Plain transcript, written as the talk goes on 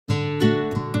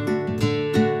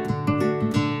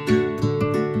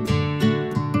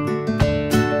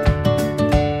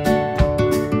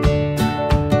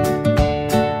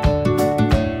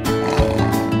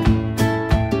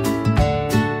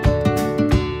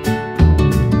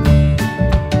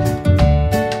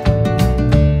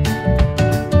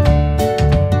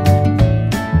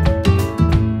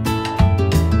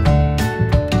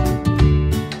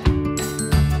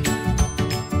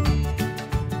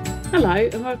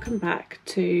welcome back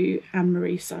to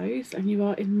Anne-Marie Sews, and you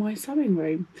are in my sewing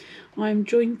room. I'm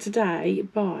joined today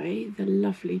by the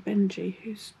lovely Benji,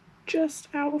 who's just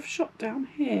out of shot down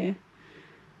here,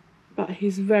 but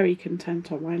he's very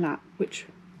content on my lap, which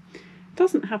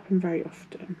doesn't happen very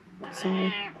often.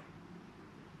 So,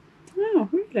 oh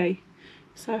really?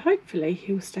 So hopefully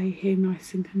he'll stay here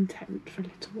nice and content for a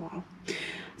little while.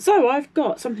 So I've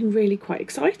got something really quite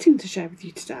exciting to share with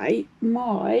you today.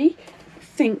 My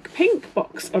Think Pink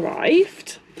box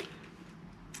arrived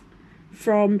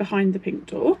from behind the pink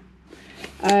door.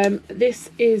 This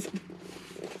is,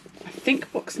 I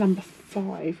think, box number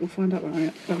 5. We'll find out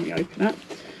when we open it.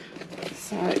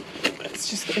 So let's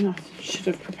just get in. I should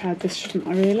have prepared this, shouldn't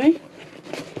I really?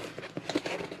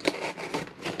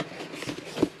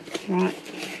 Right.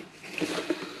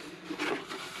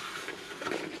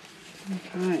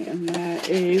 Okay, and there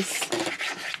is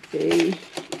the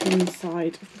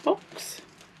inside of the box,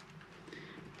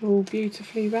 all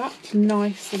beautifully wrapped,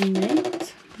 nice and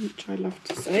neat, which I love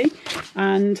to see.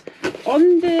 And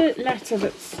on the letter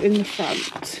that's in the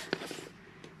front,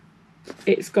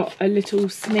 it's got a little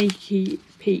sneaky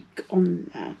peek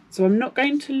on there. So I'm not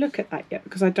going to look at that yet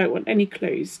because I don't want any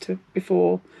clues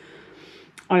before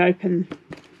I open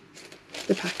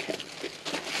the packet.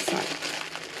 So,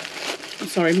 I'm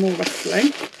sorry, more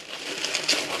rustling.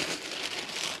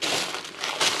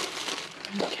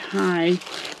 Okay,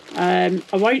 I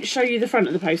won't show you the front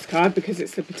of the postcard because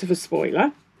it's a bit of a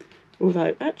spoiler.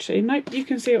 Although, actually, no, you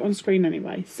can see it on screen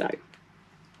anyway. So,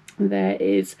 there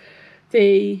is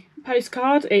the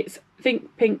postcard. It's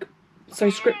Think Pink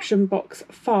Subscription Box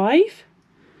 5.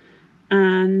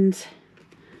 And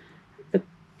the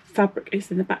fabric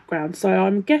is in the background. So,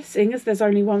 I'm guessing, as there's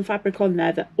only one fabric on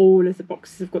there, that all of the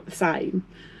boxes have got the same.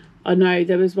 I know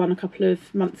there was one a couple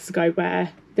of months ago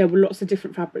where there were lots of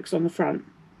different fabrics on the front.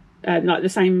 Like the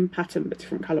same pattern but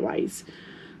different colourways.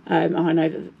 I know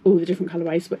that all the different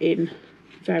colourways were in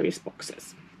various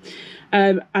boxes.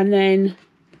 And then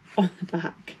on the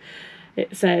back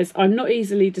it says, "I'm not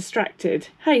easily distracted.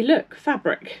 Hey look,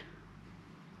 fabric."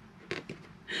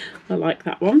 I like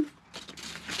that one.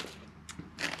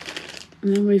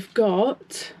 And then we've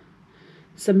got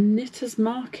some knitter's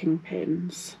marking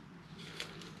pins.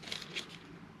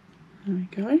 There we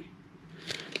go.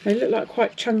 They look like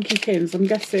quite chunky pins. I'm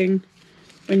guessing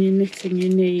when you're knitting you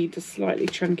need a slightly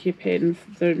chunkier pin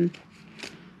than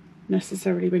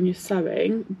necessarily when you're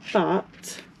sewing,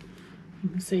 but you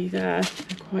can see there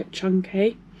they're quite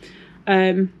chunky.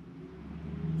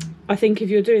 I think if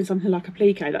you're doing something like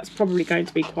applique, that's probably going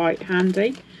to be quite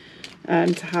handy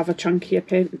to have a chunkier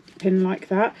pin like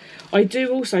that. I do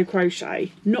also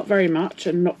crochet, not very much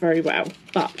and not very well,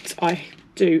 but I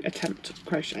do attempt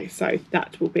crochet, so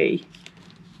that will be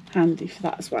handy for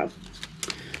that as well.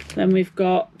 Then we've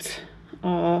got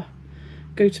our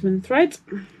Gutermann thread,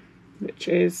 which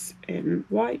is in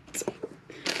white.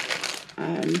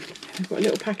 I've got a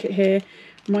little packet here.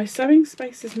 My sewing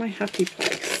space is my happy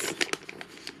place.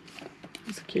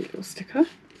 That's a cute little sticker.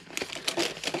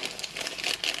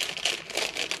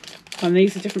 And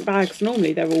these are different bags.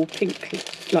 Normally they're all pink,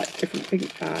 like different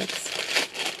pink bags.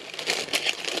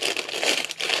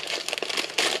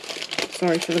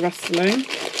 Sorry for the rustling.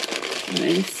 And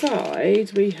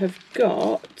inside we have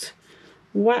got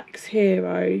Wax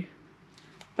Hero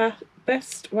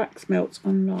Best Wax Melts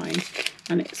Online,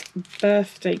 and it's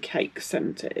birthday cake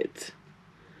scented.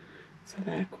 So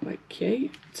they're quite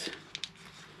cute.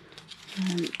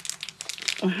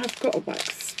 I have got a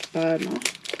wax burner.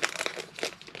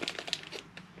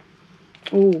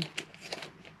 Oh,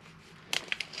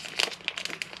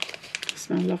 they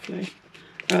smell lovely.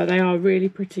 They are really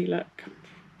pretty, look.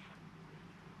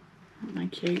 Aren't they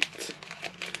cute?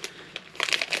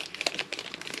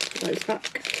 Put those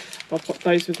back. I'll pop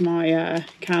those with my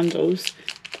candles,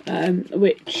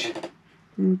 which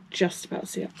I'm just about to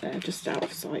see up there, just out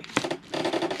of sight.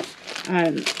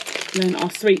 Then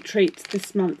our sweet treat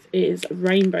this month is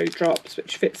Rainbow Drops,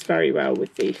 which fits very well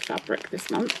with the fabric this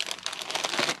month.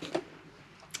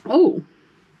 Oh,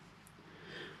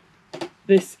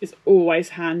 this is always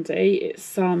handy. It's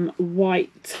some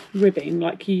white ribbing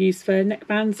like you use for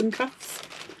neckbands and cuffs.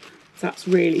 So that's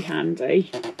really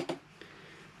handy.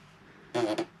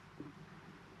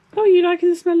 Oh, you liking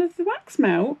the smell of the wax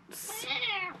melts?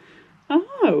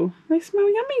 Oh, they smell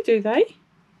yummy, do they?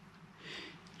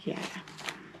 Yeah.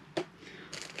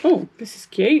 Oh, this is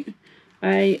cute.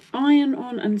 A iron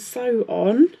on and sew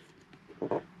on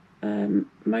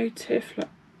motif, like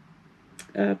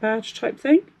badge type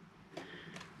thing.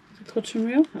 The cotton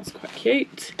reel, that's quite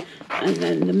cute. And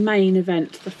then the main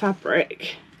event, the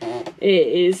fabric,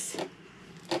 is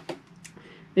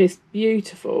this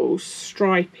beautiful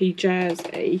stripy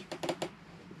jersey,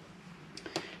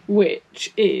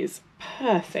 which is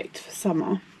perfect for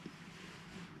summer.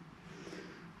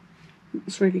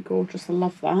 It's really gorgeous. I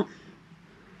love that.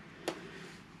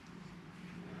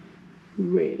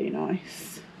 Really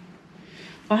nice.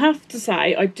 I have to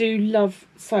say, I do love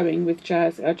sewing with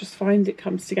jersey. I just find it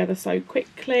comes together so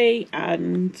quickly,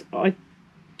 and I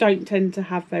don't tend to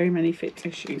have very many fit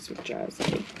issues with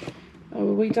jersey. Oh,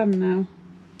 are we done now?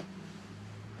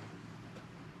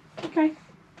 Okay.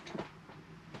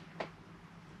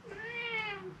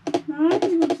 No,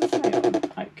 you want to stay on?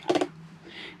 Okay.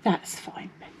 That's fine,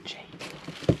 Benji.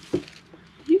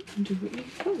 You can do what you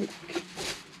like.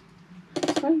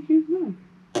 So you know.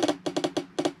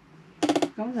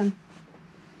 Go on then.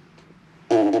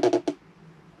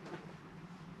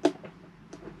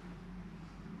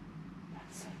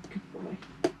 That's a good boy.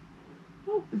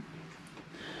 Oh.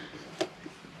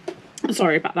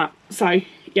 Sorry about that. So,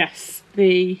 yes,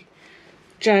 the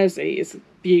jersey is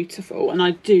beautiful, and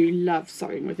I do love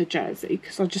sewing with a jersey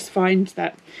because I just find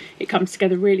that it comes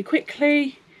together really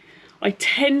quickly. I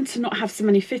tend to not have so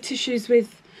many fit issues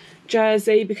with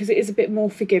jersey because it is a bit more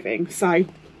forgiving, so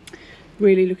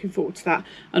really looking forward to that.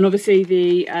 And obviously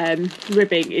the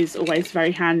ribbing is always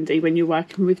very handy when you're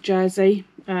working with jersey,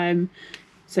 so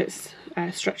it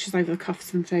stretches over the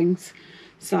cuffs and things,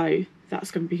 so that's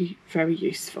going to be very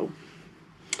useful.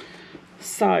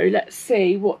 So let's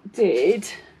see, what did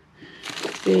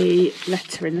the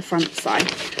letter in the front say?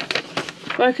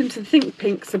 Welcome to the Think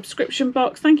Pink subscription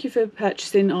box. Thank you for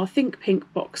purchasing our Think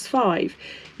Pink Box 5.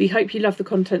 We hope you love the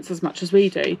contents as much as we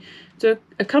do. To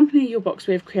accompany your box,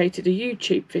 we have created a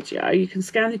YouTube video. You can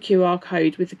scan the QR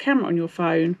code with the camera on your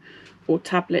phone or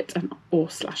tablet or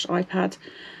 /iPad,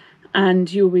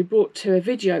 and you'll be brought to a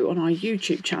video on our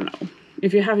YouTube channel.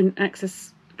 If you're having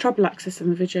trouble accessing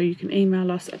the video, you can email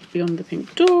us at Beyond the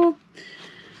Pink Door,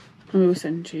 and we will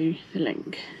send you the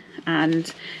link.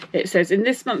 And it says in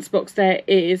this month's box there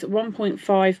is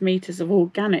 1.5 meters of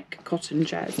organic cotton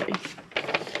jersey.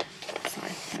 So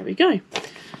there we go.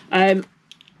 I'm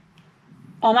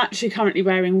actually currently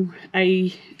wearing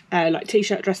a like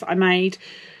t-shirt dress that I made.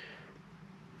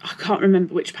 I can't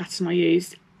remember which pattern I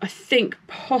used. I think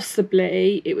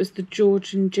possibly it was the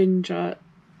Georgian Ginger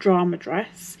drama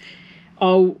dress.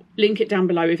 I'll link it down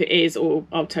below if it is, or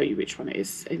I'll tell you which one it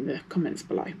is in the comments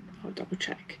below. I'll double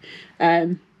check.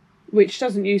 Which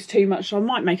doesn't use too much, so I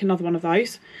might make another one of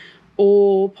those,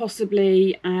 or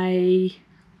possibly a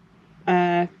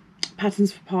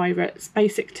Patterns for Pirates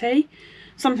basic tee,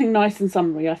 something nice and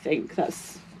summery. I think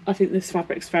this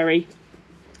fabric's very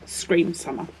screams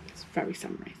summer. It's very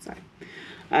summery, so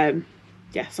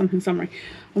yeah, something summery.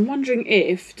 I'm wondering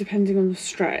if, depending on the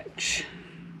stretch,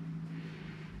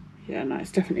 yeah, no,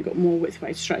 it's definitely got more width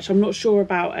way to stretch. I'm not sure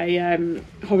about a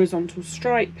horizontal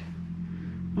stripe.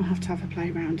 I'll have to have a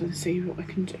play around and see what I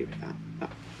can do with that. But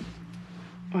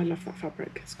I love that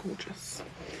fabric, it's gorgeous.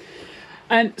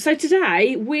 So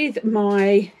today, with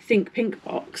my Think Pink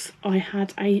box, I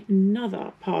had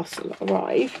another parcel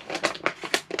arrive,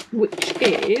 which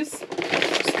is,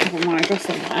 just cover my address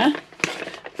on there,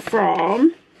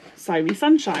 from Sew Me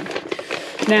Sunshine.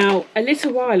 Now, a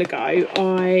little while ago,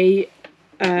 I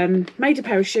made a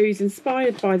pair of shoes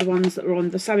inspired by the ones that were on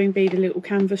the Sewing Bee, the little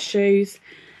canvas shoes.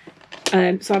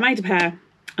 So I made a pair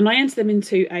and I entered them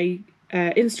into a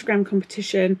Instagram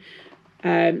competition,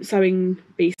 Sewing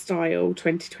Bee Style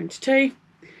 2022,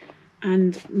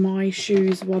 and my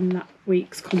shoes won that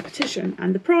week's competition,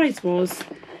 and the prize was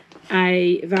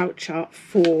a voucher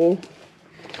for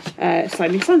Sew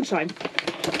Me Sunshine,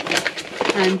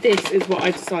 and this is what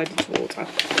I decided to order.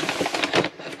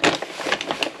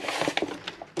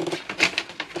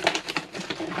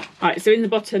 Right, so in the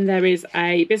bottom there is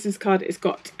a business card. It's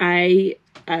got a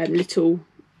little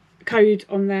code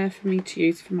on there for me to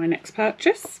use for my next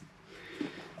purchase.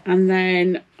 And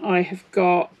then I have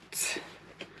got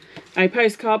a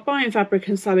postcard. Buying fabric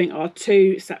and sewing are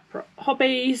two separate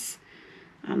hobbies.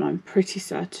 And I'm pretty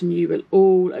certain you will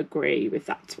all agree with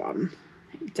that one.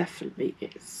 It definitely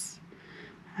is.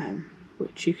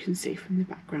 Which you can see from the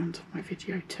background of my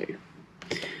video too.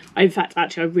 In fact,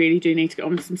 actually, I really do need to get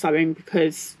on with some sewing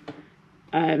because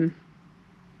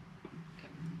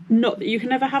not that you can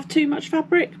never have too much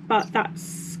fabric, but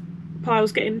that's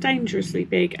pile's getting dangerously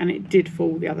big, and it did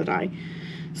fall the other day.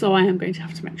 So I am going to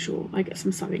have to make sure I get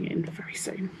some sewing in very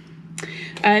soon.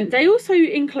 And they also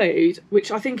include, which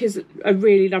I think is a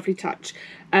really lovely touch,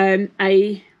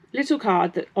 a little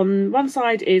card that on one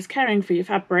side is caring for your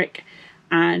fabric,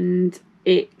 and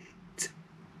it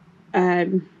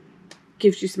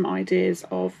gives you some ideas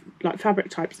of like fabric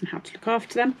types and how to look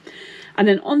after them. And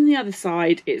then on the other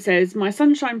side it says My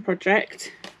Sunshine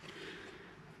Project,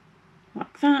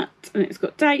 like that, and it's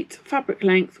got date, fabric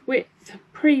length, width,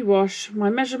 pre-wash, my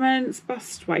measurements,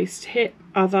 bust, waist, hip,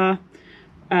 other,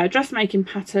 dressmaking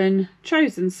pattern,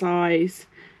 chosen size,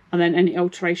 and then any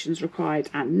alterations required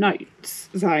and notes.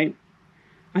 So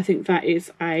I think that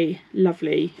is a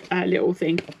lovely little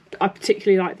thing. I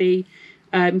particularly like the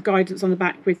guidance on the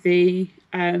back with the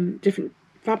different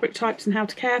fabric types and how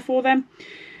to care for them.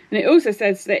 And it also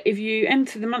says that if you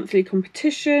enter the monthly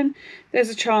competition, there's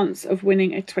a chance of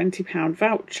winning a £20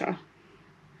 voucher.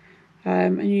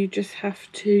 And you just have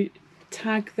to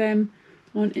tag them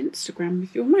on Instagram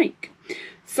with your make.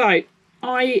 So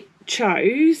I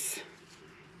chose,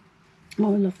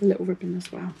 oh, I love the little ribbon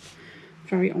as well,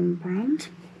 very on brand,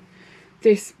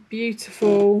 this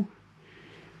beautiful,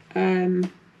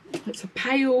 it's a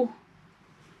pale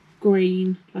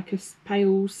green, like a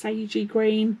pale sagey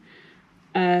green,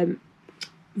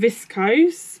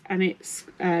 viscose, and it's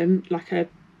like a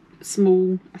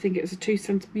small, I think it's a 2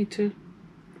 centimetre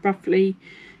roughly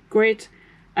grid,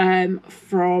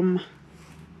 from,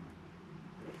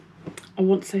 I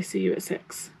want to say CU at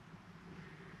 6.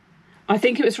 I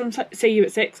think it was from CU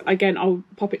at 6. Again, I'll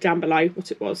pop it down below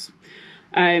what it was.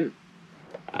 And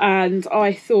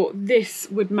I thought this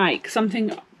would make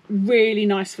something really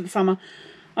nice for the summer.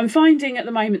 I'm finding at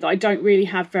the moment that I don't really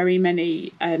have very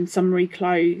many summery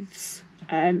clothes,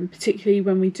 particularly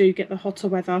when we do get the hotter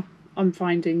weather. I'm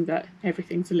finding that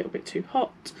everything's a little bit too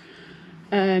hot,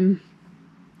 and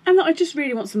that I just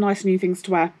really want some nice new things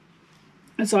to wear.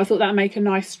 And so I thought that would make a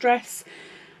nice dress.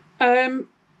 I'm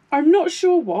not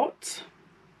sure what.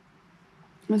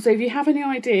 And so if you have any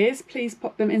ideas, please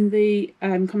pop them in the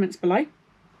comments below.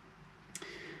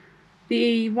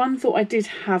 The one thought I did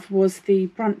have was the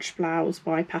brunch blouse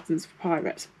by Patterns for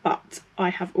Pirates, but I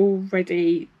have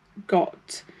already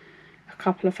got a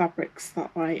couple of fabrics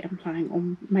that I am planning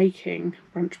on making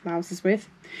brunch blouses with.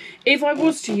 If I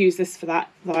was to use this for that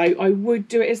though, I would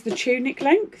do it as the tunic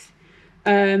length.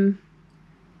 The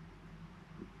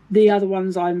other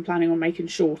ones I'm planning on making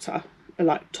shorter, are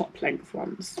like top length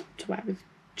ones to wear with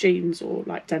jeans or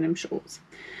like denim shorts.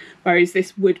 Whereas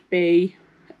this would be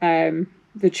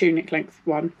the tunic length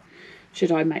one,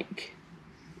 should I make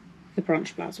the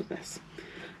brunch blouse with this.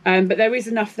 But there is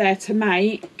enough there to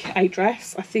make a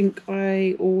dress. I think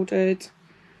I ordered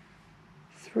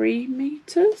 3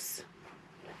 meters.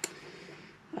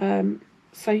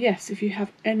 So yes, if you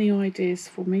have any ideas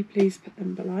for me, please put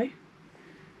them below.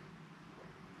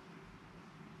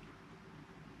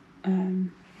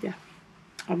 Yeah,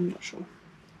 I'm not sure,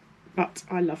 but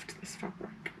I loved this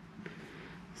fabric,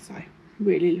 so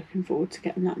really looking forward to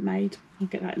getting that made. I'll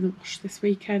get that in the wash this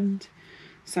weekend,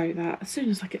 so that as soon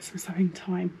as I get some sewing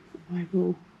time, I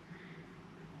will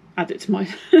add it to my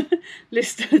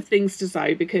list of things to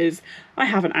sew, because I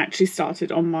haven't actually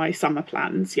started on my summer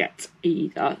plans yet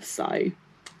either, so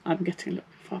I'm getting a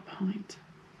little bit far behind.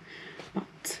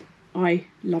 But I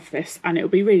love this, and it'll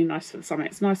be really nice for the summer.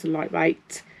 It's nice and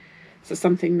lightweight, so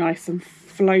something nice and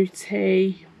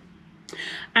floaty.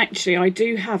 Actually, I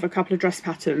do have a couple of dress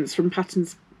patterns from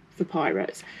Patterns for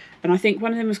Pirates, and I think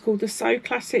one of them was called the So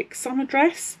Classic Summer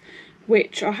Dress,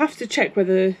 which I'll have to check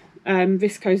whether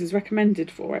viscose is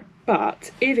recommended for it, but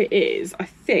if it is, I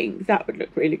think that would look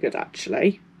really good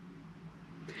actually.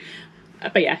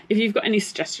 But yeah, if you've got any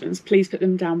suggestions, please put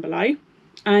them down below.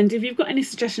 And if you've got any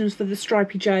suggestions for the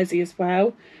stripy jersey as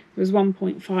well, there was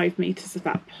 1.5 meters of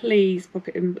that, please pop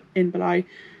it in below.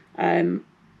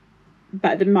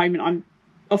 But at the moment, I'm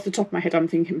off the top of my head, I'm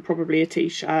thinking probably a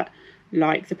t-shirt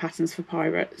like the Patterns for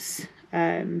Pirates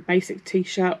basic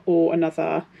t-shirt, or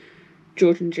another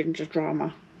Jordan Ginger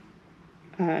Drama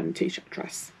t-shirt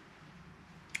dress.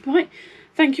 Right,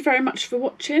 thank you very much for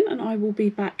watching, and I will be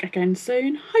back again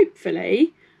soon,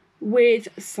 hopefully with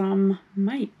some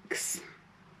makes.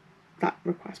 That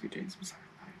requires me doing some sewing.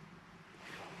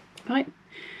 Right,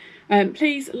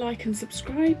 please like and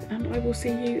subscribe, and I will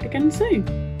see you again soon.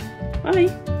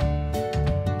 Bye.